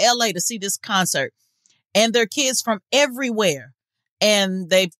taking her to LA to see this concert. And they're kids from everywhere. And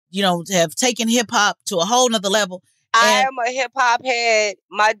they, you know, have taken hip hop to a whole nother level. I am a hip hop head.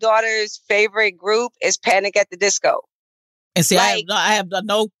 My daughter's favorite group is Panic at the Disco. And see, like, I have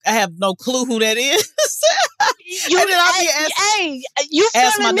no clue who that is. You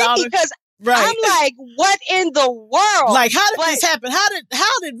feeling me because I'm like, what in the world? Like, how did this happen?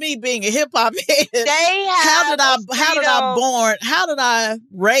 How did me being a hip hop head? How did I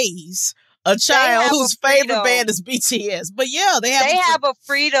raise a child whose favorite band is BTS? But yeah, they have a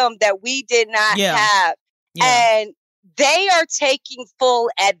freedom that we did not have, and they are taking full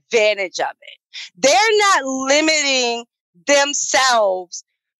advantage of it. They're not limiting themselves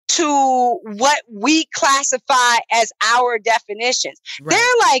to what we classify as our definitions. Right.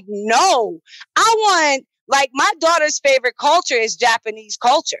 They're like, no, I want, like, my daughter's favorite culture is Japanese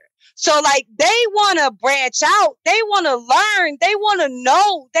culture. So like they want to branch out. They want to learn. They want to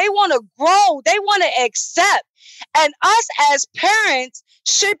know. They want to grow. They want to accept. And us as parents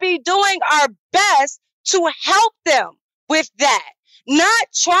should be doing our best to help them with that, not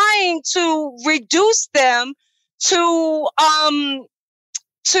trying to reduce them to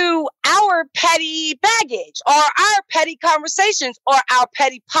our petty baggage or our petty conversations or our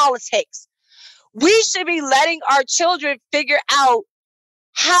petty politics. We should be letting our children figure out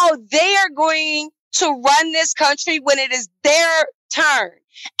how they are going to run this country when it is their turn.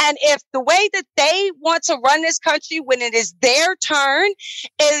 And if the way that they want to run this country when it is their turn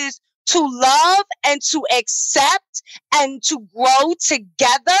is to love and to accept and to grow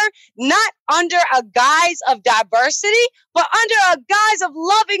together, not under a guise of diversity, but under a guise of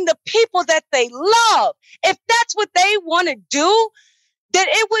loving the people that they love. If that's what they want to do, then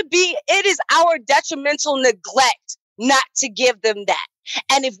it is our detrimental neglect not to give them that.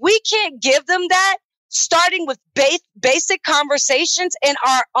 And if we can't give them that, starting with basic conversations in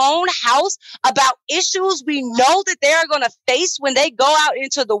our own house about issues we know that they are going to face when they go out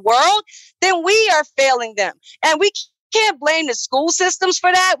into the world, then we are failing them. And we can't blame the school systems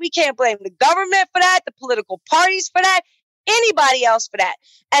for that. We can't blame the government for that, the political parties for that, anybody else for that.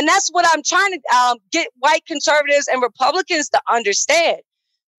 And that's what I'm trying to get white conservatives and Republicans to understand.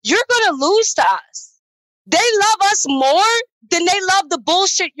 You're going to lose to us. They love us more than they love the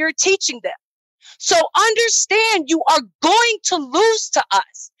bullshit you're teaching them. So understand you are going to lose to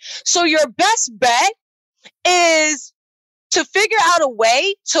us. So your best bet is to figure out a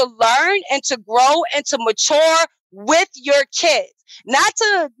way to learn and to grow and to mature with your kids. Not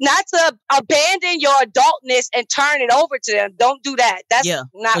to abandon your adultness and turn it over to them. Don't do that. That's not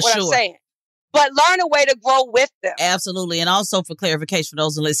what I'm saying. But learn a way to grow with them. Absolutely. And also for clarification for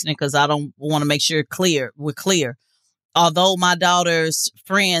those who are listening, because I don't want to make sure we're clear. Although my daughter's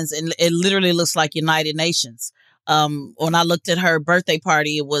friends, and it literally looks like United Nations. When I looked at her birthday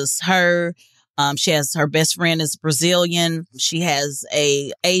party, it was her. She has her best friend is Brazilian. She has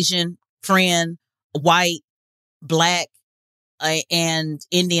a Asian friend, white, black, and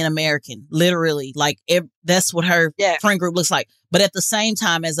Indian American. Literally, like that's what her friend group looks like. But at the same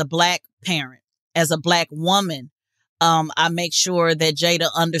time, as a black parent, as a black woman, I make sure that Jada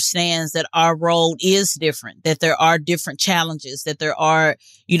understands that our role is different, that there are different challenges, that there are,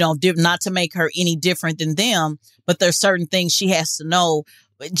 not to make her any different than them, but there's certain things she has to know,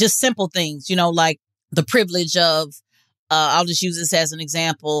 just simple things, like the privilege of, I'll just use this as an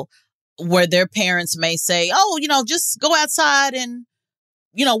example, where their parents may say, oh, just go outside and,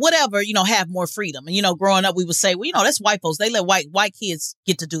 whatever, have more freedom. And, growing up, we would say, well, that's white folks. They let white kids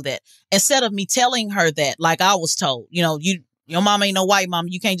get to do that. Instead of me telling her that, like I was told, your mom ain't no white mom.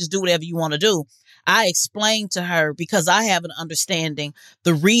 You can't just do whatever you want to do. I explained to her, because I have an understanding,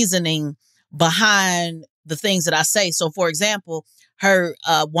 the reasoning behind the things that I say. So, for example,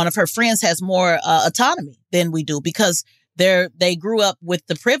 one of her friends has more autonomy than we do, because they grew up with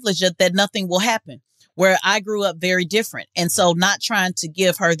the privilege that nothing will happen. Where I grew up very different. And so not trying to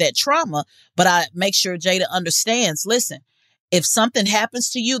give her that trauma, but I make sure Jada understands, listen, if something happens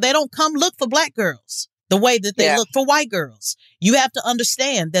to you, they don't come look for black girls the way that they look for white girls. You have to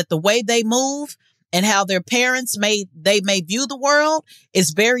understand that the way they move and how their parents may view the world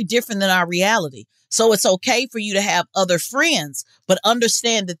is very different than our reality. So it's okay for you to have other friends, but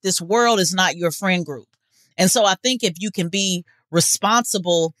understand that this world is not your friend group. And so I think if you can be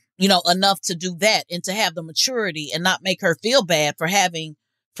responsible enough to do that and to have the maturity and not make her feel bad for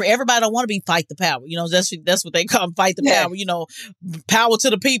everybody don't want to be fight the power. That's what they call them, fight the power, power to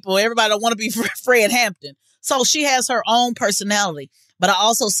the people. Everybody don't want to be Fred Hampton. So she has her own personality. But I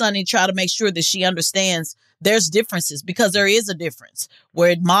also, Sonny, try to make sure that she understands there's differences, because there is a difference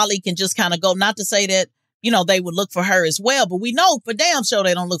where Molly can just kind of go, not to say that, they would look for her as well, but we know for damn sure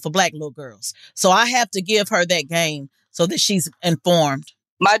they don't look for black little girls. So I have to give her that game so that she's informed.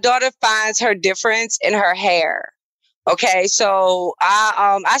 My daughter finds her difference in her hair. Okay, so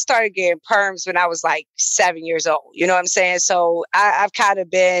I started getting perms when I was like 7 years old. You know what I'm saying? So I've kind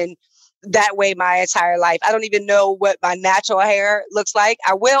of been that way my entire life. I don't even know what my natural hair looks like.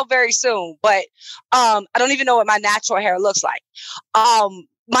 I will very soon, but I don't even know what my natural hair looks like.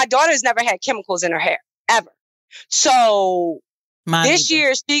 My daughter's never had chemicals in her hair ever. So this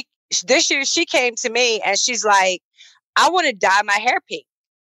year she came to me and she's like, I want to dye my hair pink.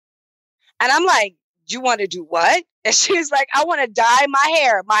 And I'm like, you want to do what? And she's like, I want to dye my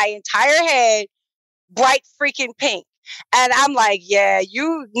hair, my entire head, bright freaking pink. And I'm like, yeah,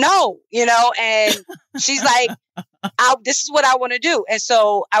 you know, and she's like, this is what I want to do. And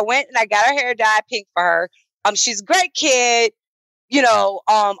so I went and I got her hair dyed pink for her. She's a great kid,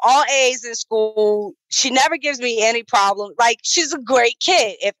 all A's in school. She never gives me any problem. Like, she's a great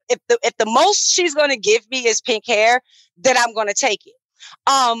kid. If the most she's going to give me is pink hair, then I'm going to take it.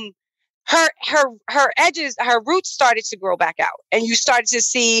 Her edges, her roots started to grow back out, and you started to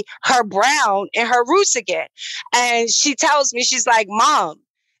see her brown in her roots again. And she tells me, she's like, Mom,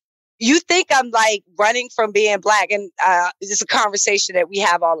 you think I'm like running from being Black? And it's a conversation that we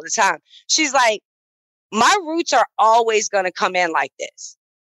have all the time. She's like, my roots are always going to come in like this.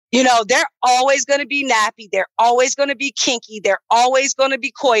 They're always going to be nappy. They're always going to be kinky. They're always going to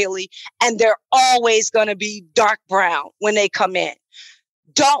be coily, and they're always going to be dark brown when they come in.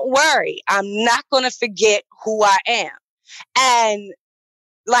 Don't worry. I'm not going to forget who I am. And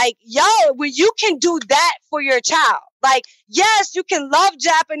like, when you can do that for your child, like, yes, you can love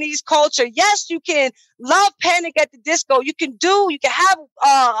Japanese culture. Yes, you can love Panic at the Disco. You can have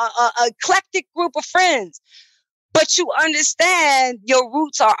a eclectic group of friends, but you understand your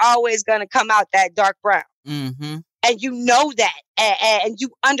roots are always going to come out that dark brown. Mm-hmm. And you know that, and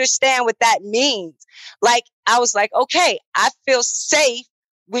you understand what that means. Like, I was like, okay, I feel safe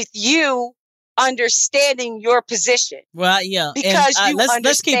with you understanding your position. Well, yeah. Because and,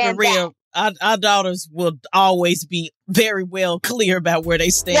 let's keep it real. Our daughters will always be very well clear about where they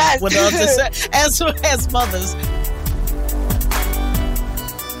stand with us as mothers.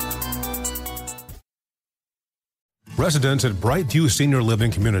 Residents at Brightview Senior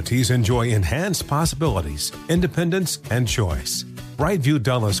Living Communities enjoy enhanced possibilities, independence, and choice. Brightview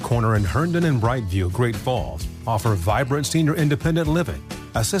Dulles Corner in Herndon and Brightview, Great Falls, offer vibrant senior independent living,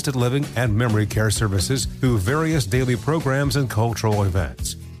 assisted living, and memory care services through various daily programs and cultural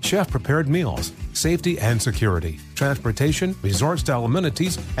events. Chef-prepared meals, safety and security, transportation, resort-style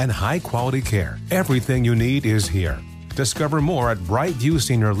amenities, and high-quality care. Everything you need is here. Discover more at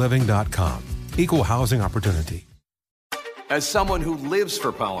brightviewseniorliving.com. Equal housing opportunity. As someone who lives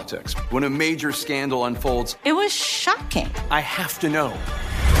for politics, when a major scandal unfolds, it was shocking. I have to know,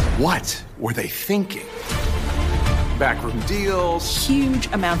 what were they thinking? Backroom deals, huge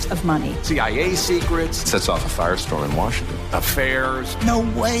amounts of money, CIA secrets, sets off a firestorm in Washington, affairs. No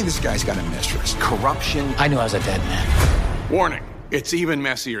way this guy's got a mistress. Corruption. I knew I was a dead man. Warning, it's even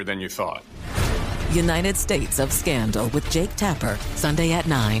messier than you thought. United States of Scandal with Jake Tapper, Sunday at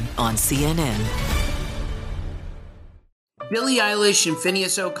 9 on CNN. Billie Eilish and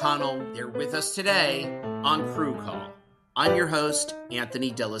Phineas O'Connell, they're with us today on Crew Call. I'm your host,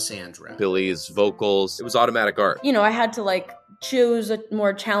 Anthony D'Alessandro. Billie's vocals, it was automatic art. I had to choose a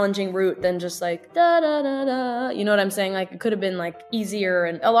more challenging route than just da da da da. You know what I'm saying? It could have been easier.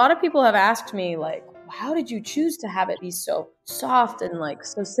 And a lot of people have asked me how did you choose to have it be so soft and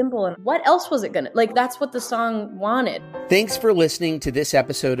so simple? And what else was it gonna that's what the song wanted. Thanks for listening to this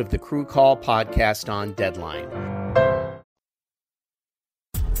episode of the Crew Call podcast on Deadline.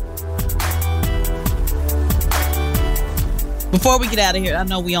 Before we get out of here, I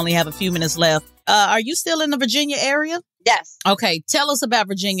know we only have a few minutes left. Are you still in the Virginia area? Yes. Okay. Tell us about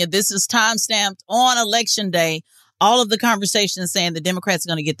Virginia. This is time-stamped on Election Day. All of the conversations saying the Democrats are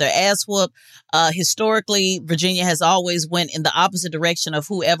going to get their ass whooped. Historically, Virginia has always went in the opposite direction of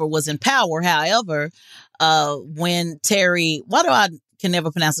whoever was in power. However, when Terry, can never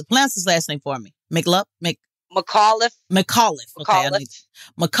pronounce it. Pronounce his last name for me. McAuliffe. Okay,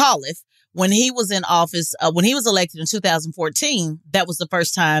 McAuliffe. When he was in office, when he was elected in 2014, that was the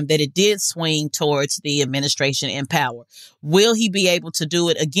first time that it did swing towards the administration in power. Will he be able to do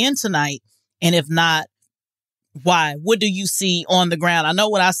it again tonight? And if not, why? What do you see on the ground? I know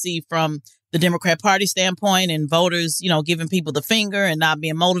what I see from the Democrat Party standpoint and voters, giving people the finger and not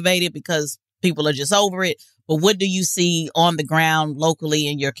being motivated because people are just over it. But what do you see on the ground locally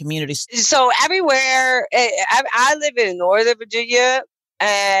in your community? So everywhere, I live in Northern Virginia.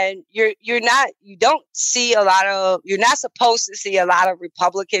 And you're not supposed to see a lot of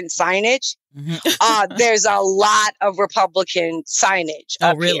Republican signage. Mm-hmm. There's a lot of Republican signage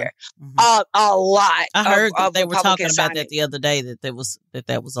up here. Mm-hmm. A lot. I heard of they were talking about signage. That the other day, that was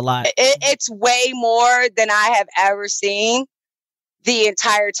a lot. It's way more than I have ever seen the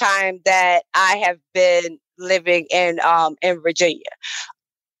entire time that I have been living in Virginia.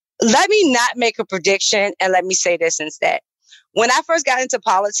 Let me not make a prediction, and let me say this instead. When I first got into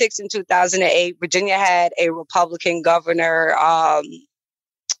politics in 2008, Virginia had a Republican governor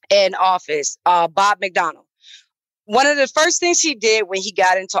in office, Bob McDonnell. One of the first things he did when he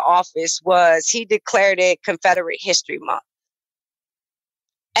got into office was he declared it Confederate History Month.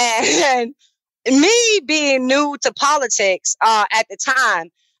 And me being new to politics at the time,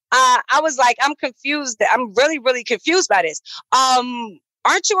 I was like, I'm confused. I'm really, really confused by this.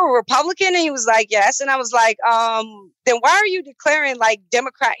 Aren't you a Republican? And he was like, yes. And I was like, then why are you declaring like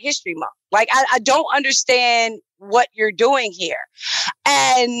Democrat History Month? Like, I don't understand what you're doing here.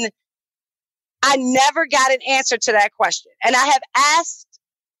 And I never got an answer to that question. And I have asked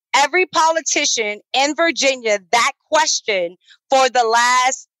every politician in Virginia that question for the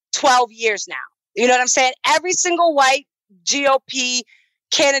last 12 years now. You know what I'm saying? Every single white GOP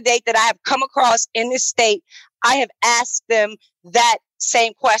candidate that I have come across in this state, I have asked them that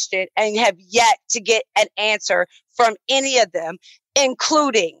same question and have yet to get an answer from any of them,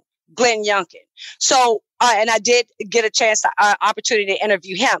 including Glenn Youngkin. So, and I did get a chance, opportunity to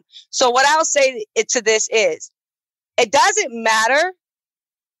interview him. So what I'll say to this is, it doesn't matter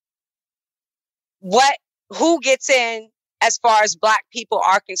who gets in as far as Black people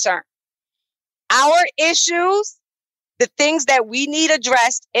are concerned. Our issues, the things that we need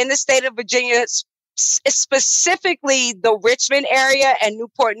addressed in the state of Virginia, specifically the Richmond area and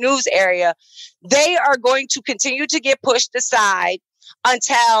Newport News area, they are going to continue to get pushed aside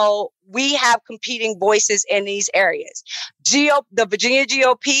until we have competing voices in these areas. The Virginia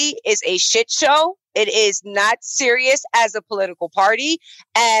GOP is a shit show. It is not serious as a political party,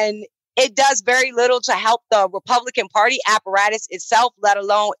 and it does very little to help the Republican Party apparatus itself, let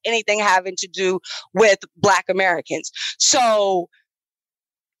alone anything having to do with Black Americans. So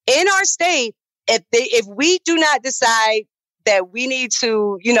in our state, if we do not decide that we need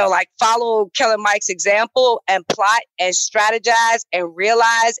to, follow Killer Mike's example and plot and strategize and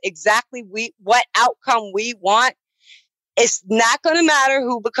realize exactly what outcome we want, it's not going to matter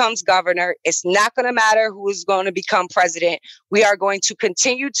who becomes governor. It's not going to matter who is going to become president. We are going to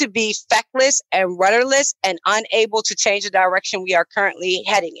continue to be feckless and rudderless and unable to change the direction we are currently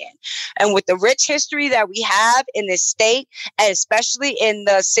heading in. And with the rich history that we have in this state, and especially in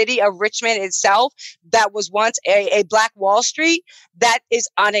the city of Richmond itself, that was once a Black Wall Street, that is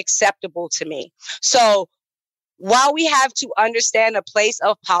unacceptable to me. So while we have to understand the place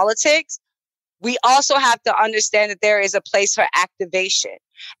of politics, we also have to understand that there is a place for activation.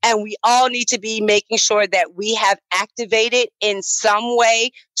 And we all need to be making sure that we have activated in some way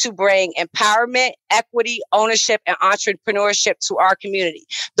to bring empowerment, equity, ownership, and entrepreneurship to our community.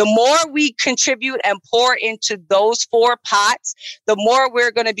 The more we contribute and pour into those 4 pots, the more we're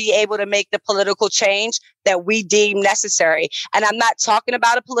going to be able to make the political change that we deem necessary. And I'm not talking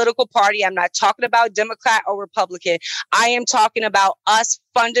about a political party. I'm not talking about Democrat or Republican. I am talking about us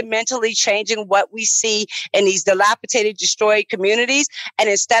fundamentally changing what we see in these dilapidated, destroyed communities. And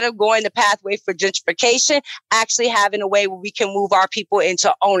instead of going the pathway for gentrification, actually having a way where we can move our people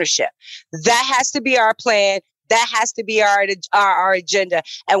into ownership. That has to be our plan. That has to be our agenda.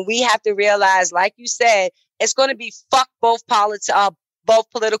 And we have to realize, like you said, it's going to be fuck both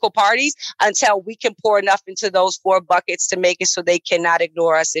political parties until we can pour enough into those 4 buckets to make it so they cannot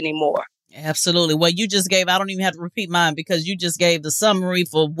ignore us anymore. Absolutely. Well, you just gave, I don't even have to repeat mine because you just gave the summary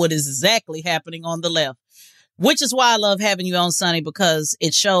for what is exactly happening on the left, which is why I love having you on, Sonny, because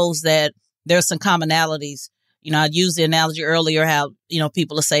it shows that there's some commonalities. I used the analogy earlier how,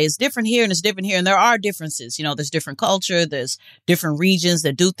 people will say it's different here and it's different here. And there are differences. There's different culture. There's different regions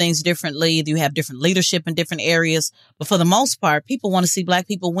that do things differently. You have different leadership in different areas. But for the most part, people want to see Black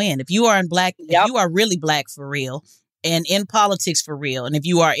people win. If you are if you are really Black for real and in politics for real, and if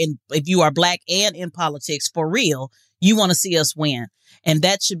you are Black and in politics for real, you want to see us win. And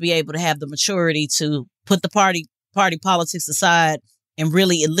that should be able to have the maturity to put the party politics aside and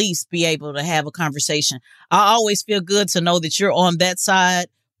really at least be able to have a conversation. I always feel good to know that you're on that side,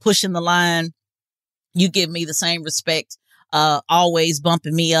 pushing the line. You give me the same respect, always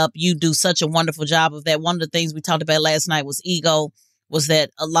bumping me up. You do such a wonderful job of that. One of the things we talked about last night was ego, was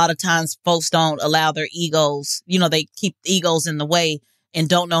that a lot of times folks don't allow their egos, they keep egos in the way and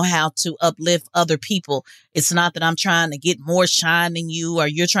don't know how to uplift other people. It's not that I'm trying to get more shine than you or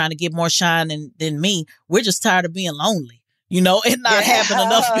you're trying to get more shine than me. We're just tired of being lonely. And not having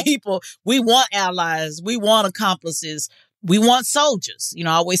enough people. We want allies. We want accomplices. We want soldiers. I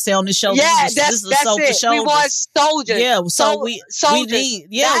always say on this show, this is a soldier show. We want soldiers. Yeah, so we need,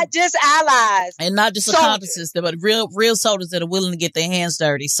 not just allies. And not just accomplices, but real soldiers that are willing to get their hands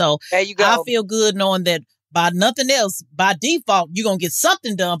dirty. So there you go. I feel good knowing that by nothing else, by default, you're going to get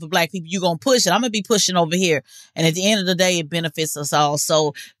something done for Black people. You're going to push it. I'm going to be pushing over here. And at the end of the day, it benefits us all.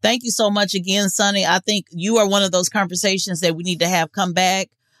 So thank you so much again, Sonny. I think you are one of those conversations that we need to have come back,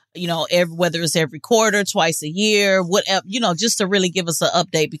 whether it's every quarter, twice a year, whatever, just to really give us an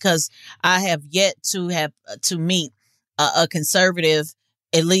update, because I have yet to meet a conservative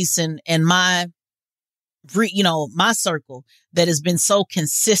at least in my, my circle, that has been so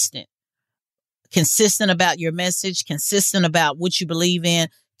consistent about your message, consistent about what you believe in,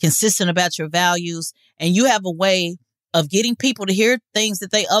 consistent about your values. And you have a way of getting people to hear things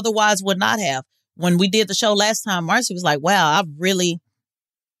that they otherwise would not have. When we did the show last time, Marcy was like, wow, I've really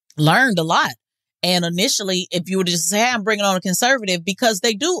learned a lot. And initially, if you were to just say, hey, I'm bringing on a conservative, because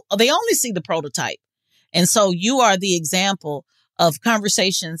they only see the prototype. And so you are the example of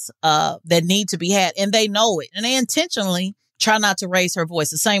conversations that need to be had, and they know it. And they intentionally try not to raise her voice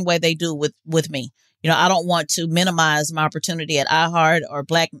the same way they do with me. I don't want to minimize my opportunity at iHeart or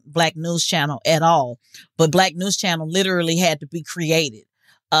Black News Channel at all. But Black News Channel literally had to be created.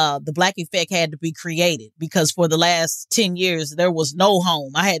 The Black Effect had to be created because for the last 10 years, there was no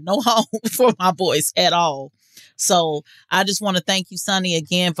home. I had no home for my voice at all. So I just want to thank you, Sunny,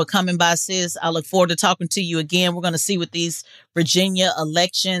 again for coming by, sis. I look forward to talking to you again. We're going to see what these Virginia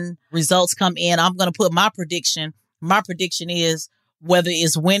election results come in. I'm going to put my prediction. My prediction is whether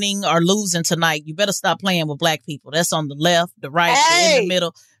it's winning or losing tonight, you better stop playing with Black people. That's on the left, the right, in the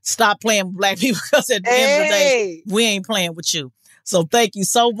middle. Stop playing with Black people because at the end of the day, we ain't playing with you. So thank you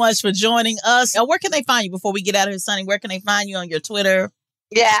so much for joining us. Where can they find you before we get out of here, Sunny? Where can they find you on your Twitter?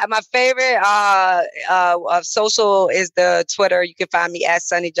 Yeah, my favorite of social is the Twitter. You can find me at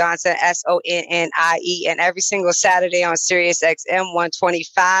Sunny Johnson, SONNIE, and every single Saturday on Sirius XM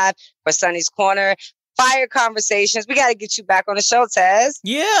 125 for Sunny's Corner. Fire conversations. We got to get you back on the show, Taz.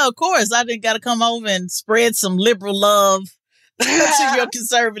 Yeah, of course. I got to come over and spread some liberal love to your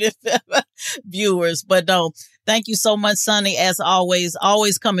conservative viewers. But no, thank you so much, Sunny. As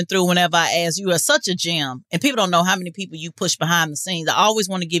always coming through whenever I ask. You are such a gem. And people don't know how many people you push behind the scenes. I always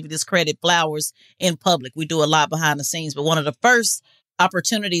want to give you this credit, flowers in public. We do a lot behind the scenes. But one of the first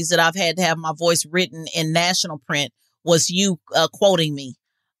opportunities that I've had to have my voice written in national print was you quoting me.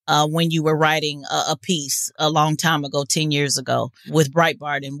 When you were writing a piece a long time ago, 10 years ago with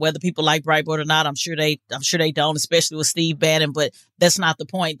Breitbart. And whether people like Breitbart or not, I'm sure they don't, especially with Steve Bannon, but that's not the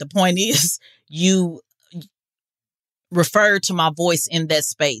point. The point is you referred to my voice in that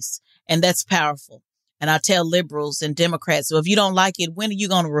space, and that's powerful. And I tell liberals and Democrats, so if you don't like it, when are you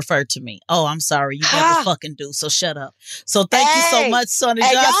going to refer to me? Oh, I'm sorry. You never fucking do. So shut up. So thank you so much, Sunny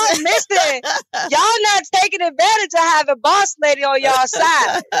Johnson. Y'all missing. Y'all not taking advantage of having boss lady on y'all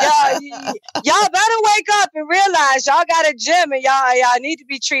side. Y'all better wake up and realize y'all got a gym and y'all need to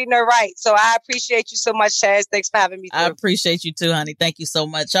be treating her right. So I appreciate you so much, Chaz. Thanks for having me through. I appreciate you too, honey. Thank you so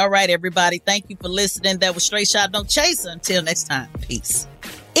much. All right, everybody. Thank you for listening. That was Straight Shot No Chaser. Until next time. Peace.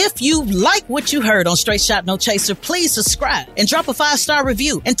 If you like what you heard on Straight Shot No Chaser, please subscribe and drop a 5-star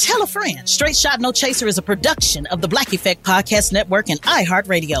review and tell a friend. Straight Shot No Chaser is a production of the Black Effect Podcast Network and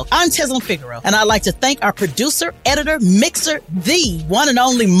iHeartRadio. I'm Tezlyn Figaro, and I'd like to thank our producer, editor, mixer, the one and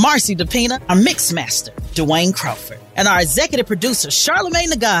only Marcy DePina, our mix master, Dwayne Crawford, and our executive producer,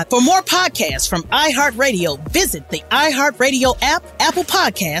 Charlamagne Tha God. For more podcasts from iHeartRadio, visit the iHeartRadio app, Apple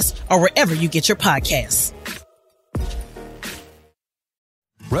Podcasts, or wherever you get your podcasts.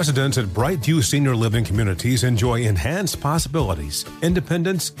 Residents at Brightview Senior Living Communities enjoy enhanced possibilities,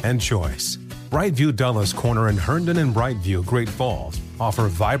 independence, and choice. Brightview Dulles Corner in Herndon and Brightview, Great Falls, offer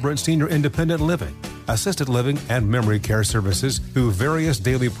vibrant senior independent living, assisted living, and memory care services through various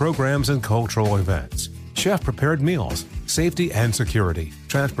daily programs and cultural events. Chef-prepared meals, safety and security,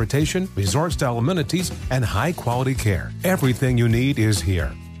 transportation, resort-style amenities, and high-quality care. Everything you need is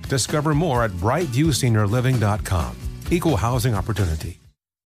here. Discover more at brightviewseniorliving.com. Equal housing opportunity.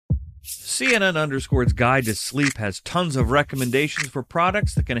 CNN_'s Guide to Sleep has tons of recommendations for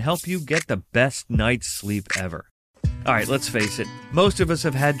products that can help you get the best night's sleep ever. All right, let's face it, most of us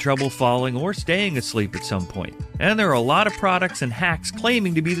have had trouble falling or staying asleep at some point, and there are a lot of products and hacks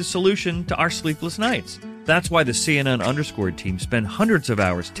claiming to be the solution to our sleepless nights. That's why the CNN_ team spend hundreds of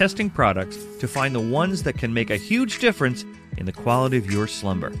hours testing products to find the ones that can make a huge difference in the quality of your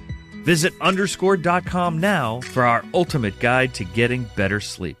slumber. Visit underscore.com now for our ultimate guide to getting better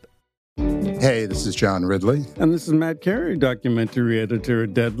sleep. Hey, this is John Ridley. And this is Matt Carey, documentary editor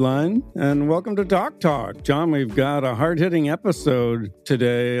at Deadline. And welcome to Doc Talk. John, we've got a hard-hitting episode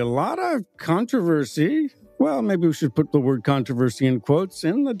today. A lot of controversy. Well, maybe we should put the word controversy in quotes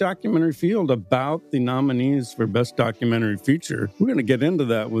in the documentary field about the nominees for Best Documentary Feature. We're going to get into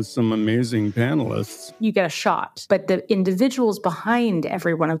that with some amazing panelists. You get a shot, but the individuals behind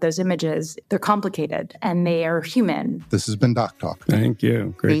every one of those images, they're complicated and they are human. This has been Doc Talk. Thank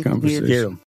you. Great conversation. Thank you.